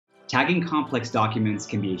Tagging complex documents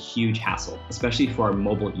can be a huge hassle, especially for our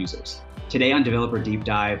mobile users. Today on Developer Deep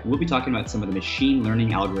Dive, we'll be talking about some of the machine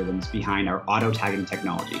learning algorithms behind our auto-tagging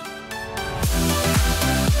technology.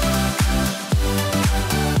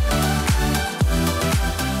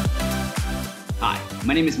 Hi,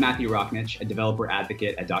 my name is Matthew Rocknich, a developer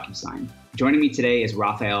advocate at DocuSign. Joining me today is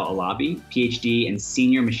Raphael Alabi, PhD and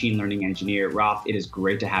Senior Machine Learning Engineer. Raf, it is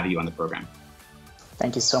great to have you on the program.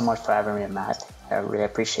 Thank you so much for having me, Matt. I really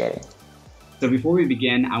appreciate it. So before we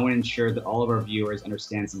begin, I want to ensure that all of our viewers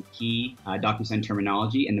understand some key DocuSign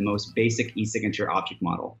terminology and the most basic e-signature object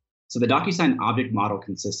model. So the DocuSign object model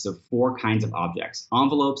consists of 4 kinds of objects: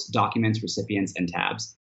 envelopes, documents, recipients, and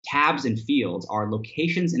tabs. Tabs and fields are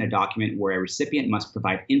locations in a document where a recipient must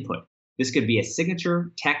provide input. This could be a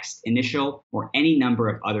signature, text, initial, or any number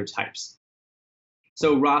of other types.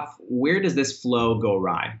 So Raf, where does this flow go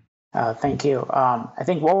awry? Thank you. I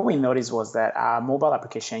think what we noticed was that our mobile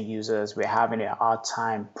application users were having a hard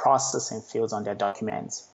time processing fields on their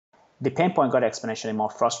documents. The pain point got exponentially more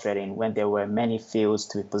frustrating when there were many fields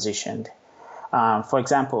to be positioned. For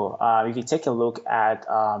example, if you take a look at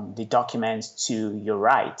the document to your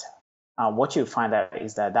right, what you find out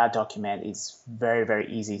is that that document is very, very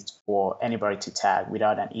easy for anybody to tag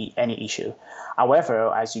without any issue.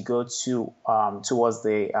 However, as you go towards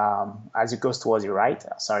the right,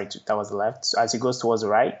 sorry, that was the left. So as it goes towards the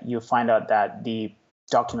right, you find out that the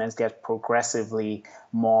documents get progressively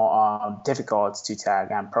more difficult to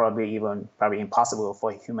tag and probably impossible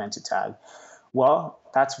for a human to tag. Well,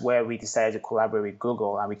 that's where we decided to collaborate with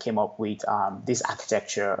Google, and we came up with this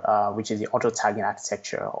architecture, which is the auto-tagging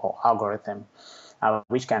architecture or algorithm,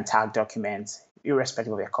 which can tag documents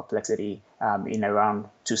irrespective of their complexity in around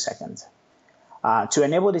 2 seconds. To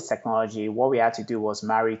enable this technology, what we had to do was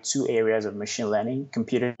marry 2 areas of machine learning: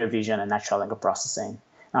 computer vision and natural language processing.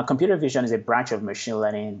 Now, computer vision is a branch of machine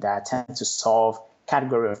learning that tends to solve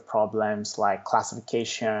category of problems like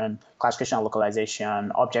classification and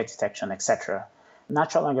localization, object detection, etc.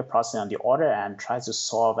 Natural language processing, on the other hand, tries to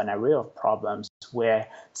solve an array of problems where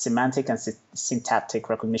semantic and syntactic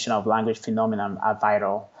recognition of language phenomena are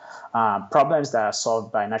vital. Problems that are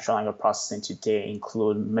solved by natural language processing today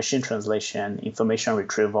include machine translation, information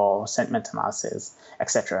retrieval, sentiment analysis,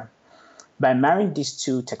 etc. By marrying these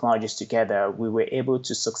 2 technologies together, we were able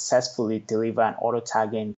to successfully deliver an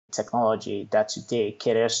auto-tagging technology that today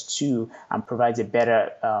caters to and provides a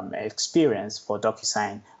better experience for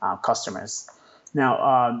DocuSign customers.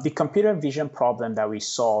 Now, the computer vision problem that we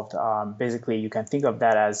solved, basically, you can think of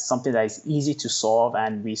that as something that is easy to solve,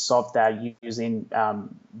 and we solved that using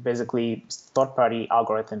basically third-party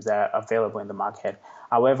algorithms that are available in the market.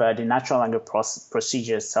 However, the natural language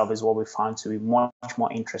procedure itself is what we found to be much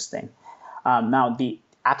more interesting. Now, the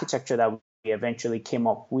architecture that we eventually came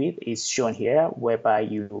up with is shown here, whereby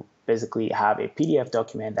you basically have a PDF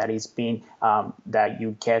document that is being that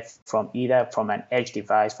you get from either from an edge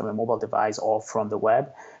device, from a mobile device, or from the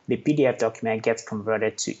web. The PDF document gets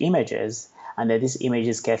converted to images, and then these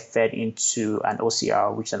images get fed into an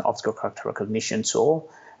OCR, which is an optical character recognition tool.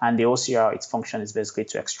 And the OCR, its function is basically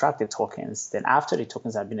to extract the tokens. Then after the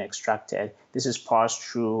tokens have been extracted, this is parsed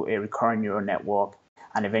through a recurrent neural network,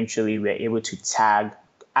 and eventually we're able to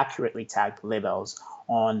accurately tag labels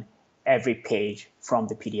on every page from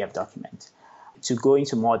the PDF document. To go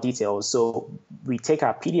into more details, so we take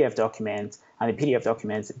our PDF document, and the PDF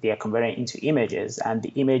documents, they are converted into images, and the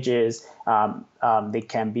images, they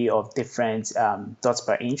can be of different dots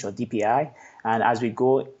per inch or DPI. And as we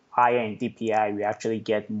go higher in DPI, we actually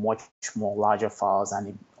get much more larger files, and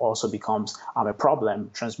it also becomes a problem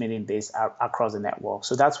transmitting this across the network.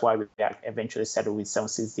 So that's why we eventually settled with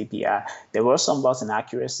 76 DPI. There were some loss in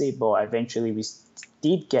accuracy, but eventually we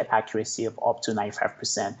did get accuracy of up to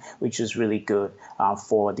 95%, which is really good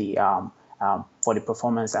for the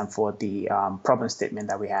performance and for the problem statement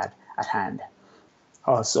that we had at hand.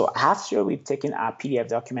 So after we've taken our PDF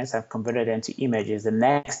documents and converted them to images, the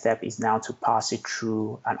next step is now to pass it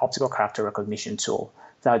through an optical character recognition tool.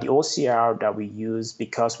 Now, the OCR that we use,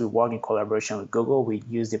 because we work in collaboration with Google, we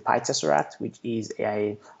use the PyTesseract, which is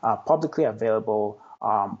a publicly available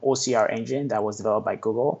OCR engine that was developed by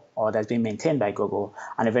Google, or that's been maintained by Google.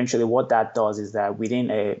 And eventually what that does is that within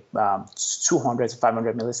a 200 to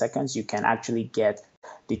 500 milliseconds, you can actually get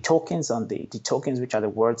the tokens which are the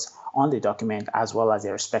words on the document, as well as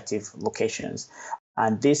their respective locations.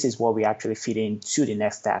 And this is what we actually feed into the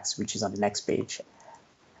next tags, which is on the next page.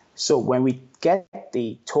 So when we get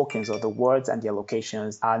the tokens or the words and their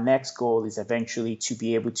locations, our next goal is eventually to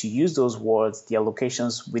be able to use those words, their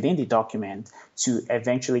locations within the document, to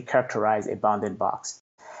eventually characterize a bounding box.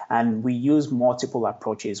 And we use multiple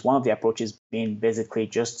approaches. One of the approaches being basically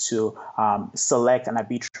just to select an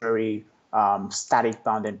arbitrary static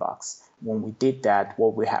bounding box. When we did that,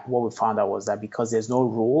 what we found out was that because there's no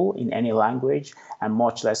rule in any language, and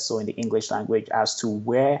much less so in the English language, as to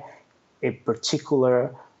where a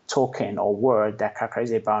particular token or word that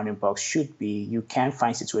characterizes a bounding box should be, you can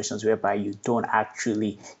find situations whereby you don't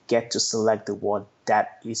actually get to select the word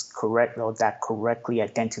that is correct or that correctly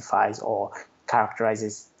identifies or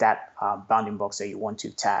characterizes that bounding box that you want to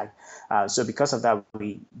tag. So because of that,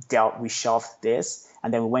 we shelved this,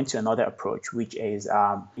 and then we went to another approach, which is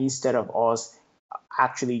instead of us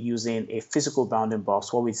actually using a physical bounding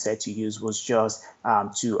box, what we said to use was just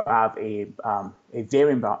to have a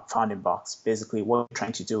variant bounding box. Basically, what we're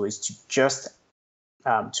trying to do is to just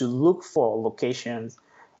to look for locations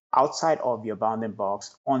outside of your bounding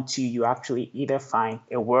box until you actually either find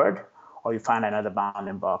a word or you find another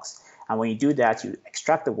bounding box. And when you do that, you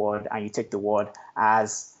extract the word and you take the word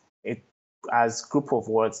as group of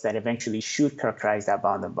words that eventually should characterize that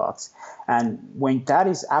bounding box. And when that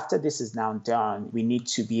is, after this is now done, we need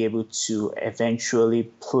to be able to eventually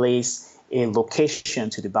place a location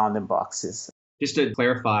to the bounding boxes. Just to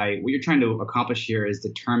clarify, what you're trying to accomplish here is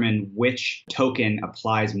determine which token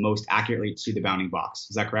applies most accurately to the bounding box.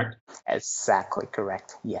 Is that correct? Exactly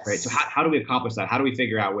correct. Yes. Right. So how do we accomplish that? How do we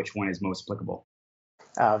figure out which one is most applicable?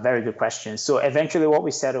 Very good question. So eventually what we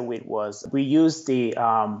settled with was we used the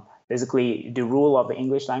basically the rule of the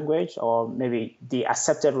English language, or maybe the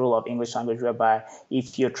accepted rule of English language, whereby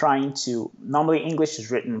if you're trying to, normally English is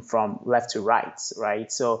written from left to right, right?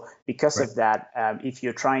 So because of that, if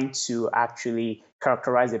you're trying to actually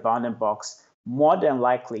characterize a bounding box, more than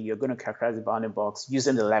likely you're going to characterize the bounding box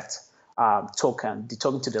using the left token, the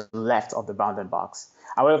token to the left of the bounding box.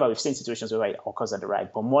 However, we've seen situations where it occurs at the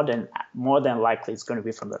right, but more than likely it's going to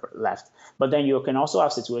be from the left. But then you can also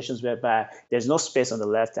have situations whereby there's no space on the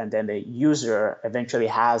left, and then the user eventually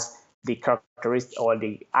has the characteristic or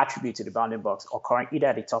the attribute to the bounding box occurring either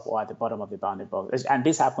at the top or at the bottom of the bounding box. And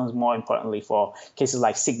this happens more importantly for cases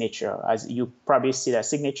like signature. As you probably see that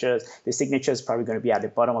the signature is probably going to be at the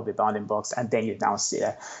bottom of the bounding box, and then you now see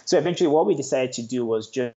that. So eventually what we decided to do was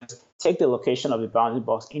just take the location of the bounding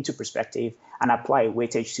box into perspective and apply a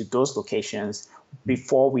weightage to those locations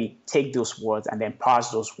before we take those words and then parse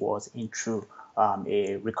those words into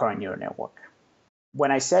a recurrent neural network. When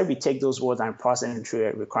I said we take those words and parse them into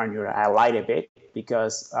a recurrent neural, I lied a bit,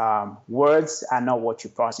 because words are not what you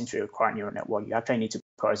parse into a recurrent neural network. You actually need to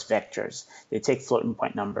parse vectors. They take floating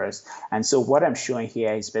point numbers. And so what I'm showing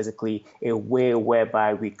here is basically a way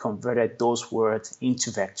whereby we converted those words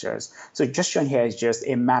into vectors. So just shown here is just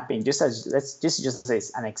a mapping. This is just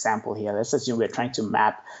an example here. Let's assume we're trying to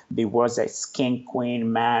map the words like king,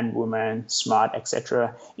 queen, man, woman, smart,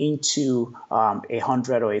 etc. into a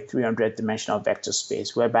 100 or a 300 dimensional vector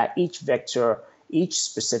space, whereby each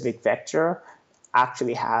specific vector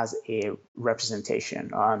actually has a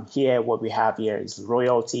representation. Here, what we have here is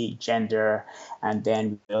royalty, gender, and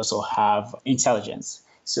then we also have intelligence.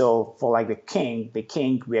 So for like the king,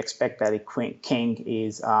 we expect that the king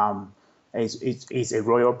is a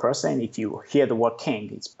royal person. If you hear the word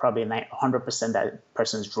king, it's probably 100% that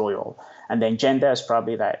person is royal. And then gender is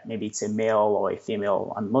probably that maybe it's a male or a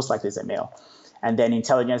female, and most likely it's a male. And then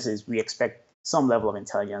intelligence is we expect some level of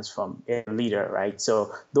intelligence from a leader, right?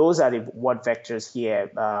 So those are the word vectors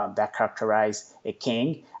here that characterize a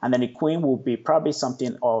king. And then the queen will be probably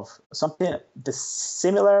something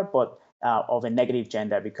similar, but of a negative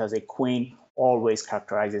gender, because a queen always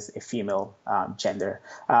characterizes a female gender.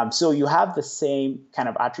 So you have the same kind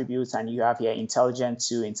of attributes, and you have here intelligence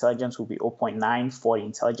too. Intelligence will be 0.9 for the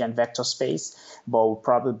intelligent vector space, but will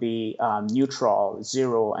probably be neutral,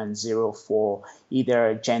 0 and 0 for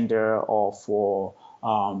either gender or for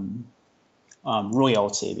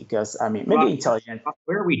royalty, because maybe intelligent.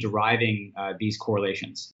 Where are we deriving these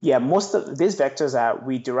correlations? Yeah, most of these vectors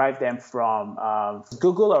we derive them from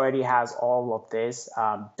Google already has all of this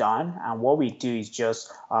done, and what we do is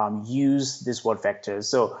just use these word vectors.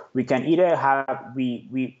 So we can either have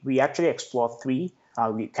we actually explore three.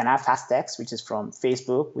 We can have fast text, which is from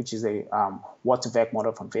Facebook, which is a word-to-vec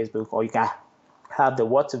model from Facebook, or you can have the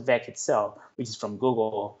word-to-vec itself, which is from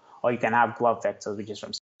Google, or you can have glove vectors, which is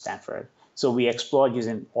from Stanford. So we explored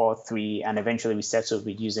using all three, and eventually we settled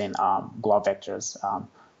with using glove vectors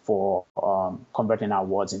for converting our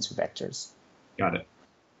words into vectors. Got it.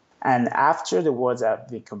 And after the words have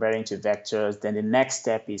been converted into vectors, then the next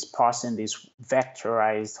step is parsing these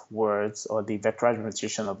vectorized words or the vectorized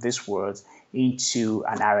representation of these words into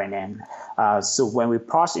an RNN. So when we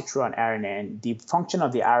parse it through an RNN, the function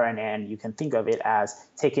of the RNN, you can think of it as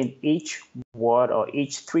taking each word or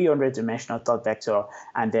each 300-dimensional thought vector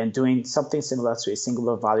and then doing something similar to a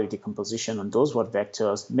singular value decomposition on those word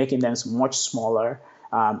vectors, making them much smaller,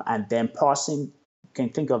 and then parsing. You can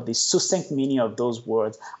think of the succinct meaning of those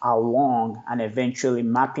words along and eventually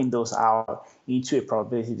mapping those out into a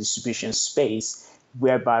probability distribution space,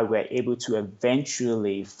 whereby we're able to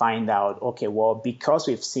eventually find out, okay, well, because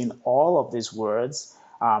we've seen all of these words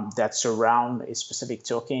that surround a specific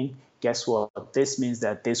token, guess what? This means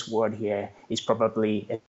that this word here is probably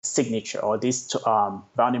a signature, or this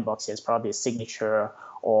bounding box here is probably a signature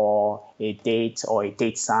or a date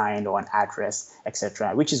sign or an address,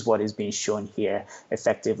 etc., which is what is being shown here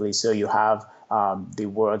effectively. So you have the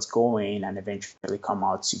words going and eventually come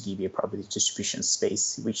out to give you a probability distribution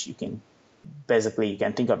space, which you can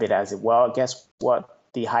think of it as, well, guess what?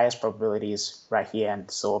 The highest probability is right here.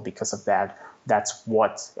 And so because of that, that's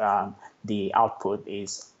what the output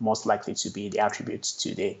is most likely to be, the attributes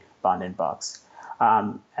to the bounding box.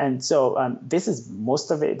 And so this is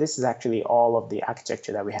most of it. This is actually all of the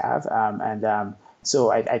architecture that we have.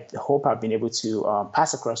 So I hope I've been able to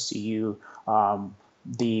pass across to you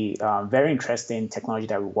the very interesting technology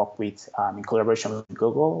that we work with in collaboration with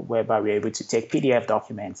Google, whereby we're able to take PDF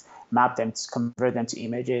documents, map them, convert them to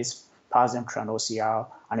images, pass them through an OCR,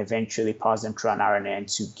 and eventually pass them through an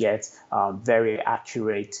RNN to get very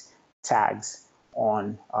accurate tags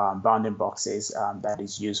on bounding boxes that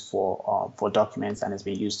is used for documents and has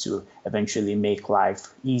been used to eventually make life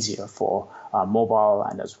easier for mobile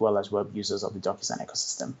and as well as web users of the DocuSign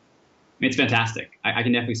ecosystem. It's fantastic. I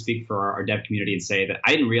can definitely speak for our dev community and say that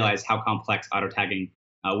I didn't realize how complex auto tagging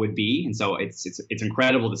would be, and so it's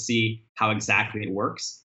incredible to see how exactly it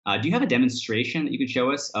works. Do you have a demonstration that you could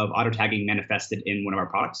show us of auto tagging manifested in one of our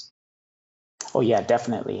products? Oh yeah,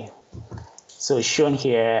 definitely. So shown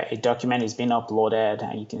here, a document is being uploaded,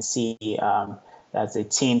 and you can see that's a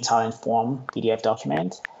team talent form PDF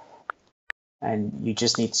document. And you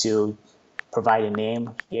just need to provide a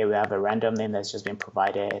name. Here we have a random name that's just been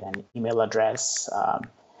provided, an email address.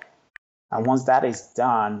 And once that is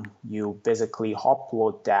done, you basically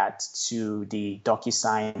upload that to the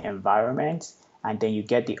DocuSign environment, and then you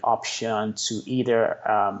get the option to either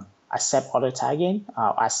accept auto tagging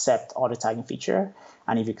feature.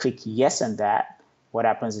 And if you click yes on that, what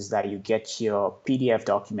happens is that you get your PDF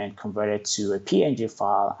document converted to a PNG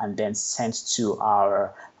file and then sent to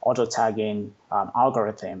our auto tagging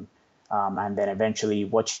algorithm. And then eventually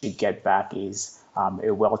what you get back is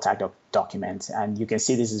a well-tagged document. And you can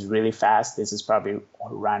see this is really fast. This is probably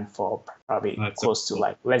ran for close to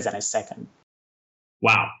like less than a second.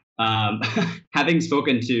 Wow. Having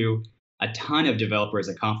spoken to a ton of developers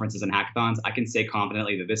at conferences and hackathons, I can say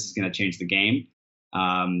confidently that this is going to change the game.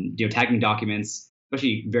 Tagging documents,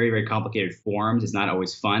 especially very, very complicated forms, is not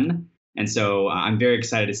always fun. And so I'm very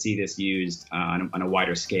excited to see this used on a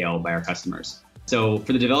wider scale by our customers. So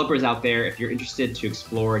for the developers out there, if you're interested to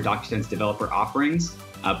explore DocuSign's developer offerings,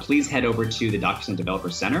 please head over to the DocuSign Developer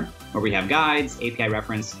Center, where we have guides, API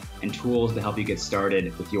reference, and tools to help you get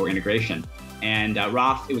started with your integration. And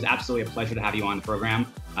Raph, it was absolutely a pleasure to have you on the program.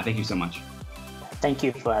 Thank you so much. Thank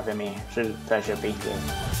you for having me. It's a pleasure being here.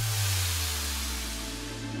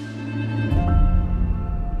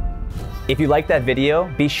 If you liked that video,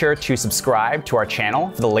 be sure to subscribe to our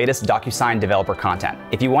channel for the latest DocuSign developer content.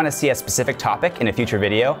 If you want to see a specific topic in a future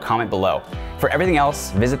video, comment below. For everything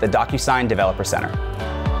else, visit the DocuSign Developer Center.